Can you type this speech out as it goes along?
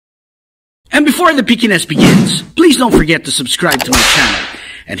And before the pickiness begins, please don't forget to subscribe to my channel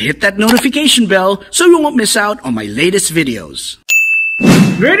and hit that notification bell so you won't miss out on my latest videos.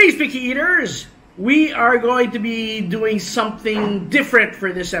 Greetings, picky eaters! We are going to be doing something different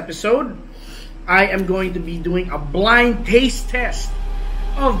for this episode. I am going to be doing a blind taste test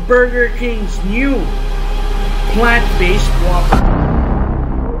of Burger King's new Plant Based Whopper.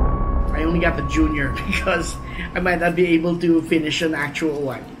 I only got the junior because I might not be able to finish an actual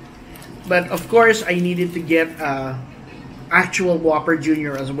one. But of course, I needed to get actual Whopper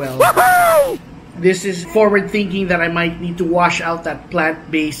Junior as well. This is forward thinking that I might need to wash out that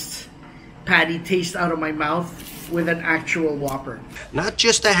plant-based patty taste out of my mouth with an actual Whopper. Not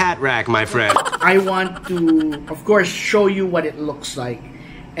just a hat rack, my friend. I want to, of course, show you what it looks like.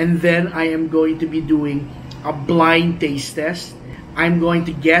 And then I am going to be doing a blind taste test. I'm going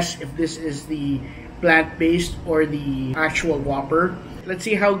to guess if this is the plant-based or the actual Whopper. Let's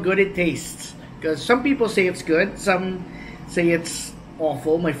see how good it tastes. Because some people say it's good, some say it's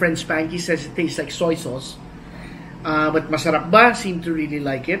awful. My friend Spanky says it tastes like soy sauce. But masarap ba? Seem to really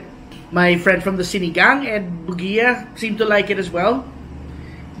like it. My friend from the Sinigang, Ed Bugia, seemed to like it as well.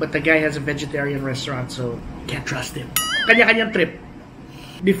 But the guy has a vegetarian restaurant, so can't trust him. Kanya-kanyang trip.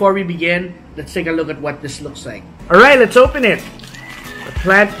 Before we begin, let's take a look at what this looks like. Alright, let's open it. The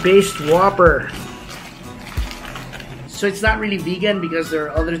plant-based Whopper. So it's not really vegan because there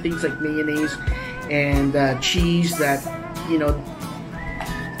are other things like mayonnaise and cheese that, you know,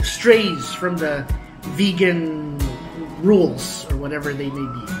 strays from the vegan rules or whatever they may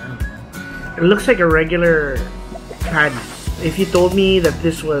be. I don't know. It looks like a regular patty. If you told me that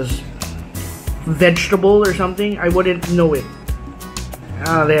this was vegetable or something, I wouldn't know it.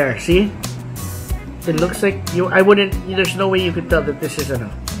 Ah, there, see? It looks like there's no way you could tell that this is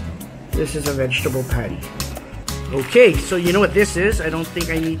a vegetable patty. Okay, so you know what this is. I don't think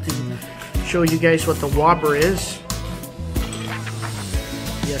I need to show you guys what the Whopper is.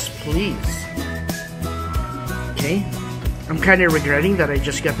 Yes, please. Okay. I'm kind of regretting that I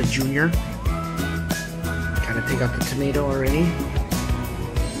just got the junior. Kind of take out the tomato already.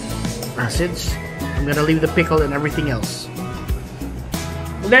 Acids. I'm gonna leave the pickle and everything else.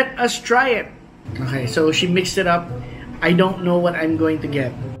 Let us try it. Okay, so she mixed it up. I don't know what I'm going to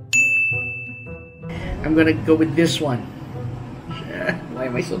get. I'm gonna go with this one. Why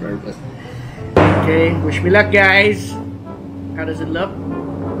am I so nervous? Okay, wish me luck, guys. How does it look?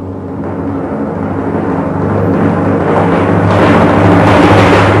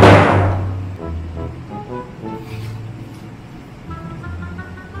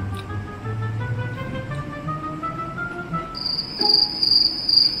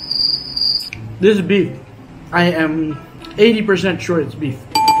 This is beef. I am 80% sure it's beef.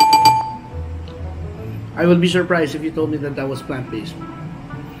 I will be surprised if you told me that that was plant-based.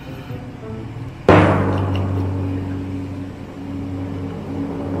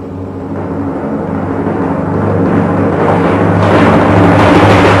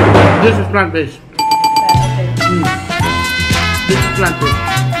 This is plant-based. This is plant-based.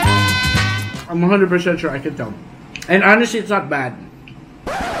 I'm 100% sure, I can tell. And honestly, it's not bad.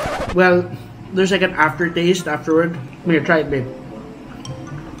 Well, there's like an aftertaste afterward. Here, try it, babe.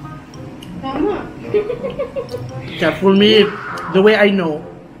 Yeah, for me, the way I know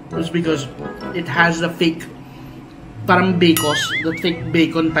is because it has the fake, parang bacon, the fake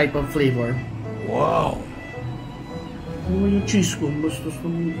bacon type of flavor. Wow! Ano yung cheese ko? Bastos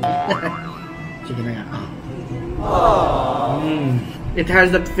naman. Sige na nga. It has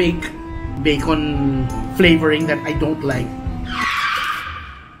that fake bacon flavoring that I don't like.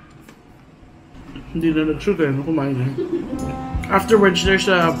 Hindi na nag-shoot eh. Kumain na. Afterwards, there's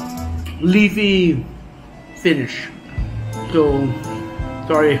a leafy finish. So,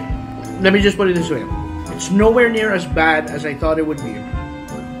 sorry. Let me just put it this way. It's nowhere near as bad as I thought it would be.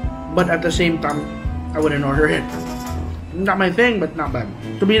 But at the same time, I wouldn't order it. Not my thing, but not bad.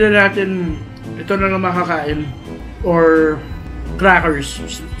 Sabihin na natin, ito na lang makakain. Or crackers,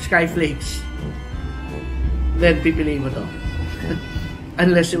 skyflakes. Then pipiliin ko to.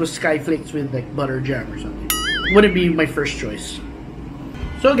 Unless it was skyflakes with like butter jam or something. Wouldn't be my first choice.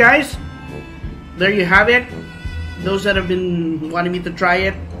 So guys, there you have it. Those that have been wanting me to try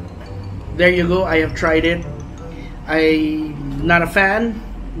it, there you go. I have tried it. I'm not a fan,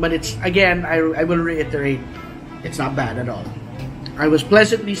 but it's, again, I will reiterate, it's not bad at all. I was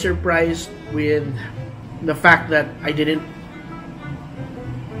pleasantly surprised with the fact that I didn't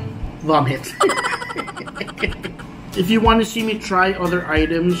vomit. If you want to see me try other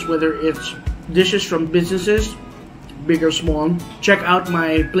items, whether it's dishes from businesses, big or small, check out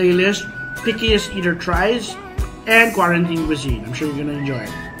my playlist, Pickiest Eater Tries and Quarantine Cuisine. I'm sure you're gonna enjoy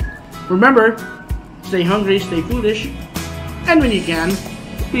it. Remember, stay hungry, stay foolish, and when you can,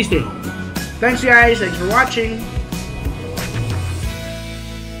 please stay home. Thanks guys, thanks for watching.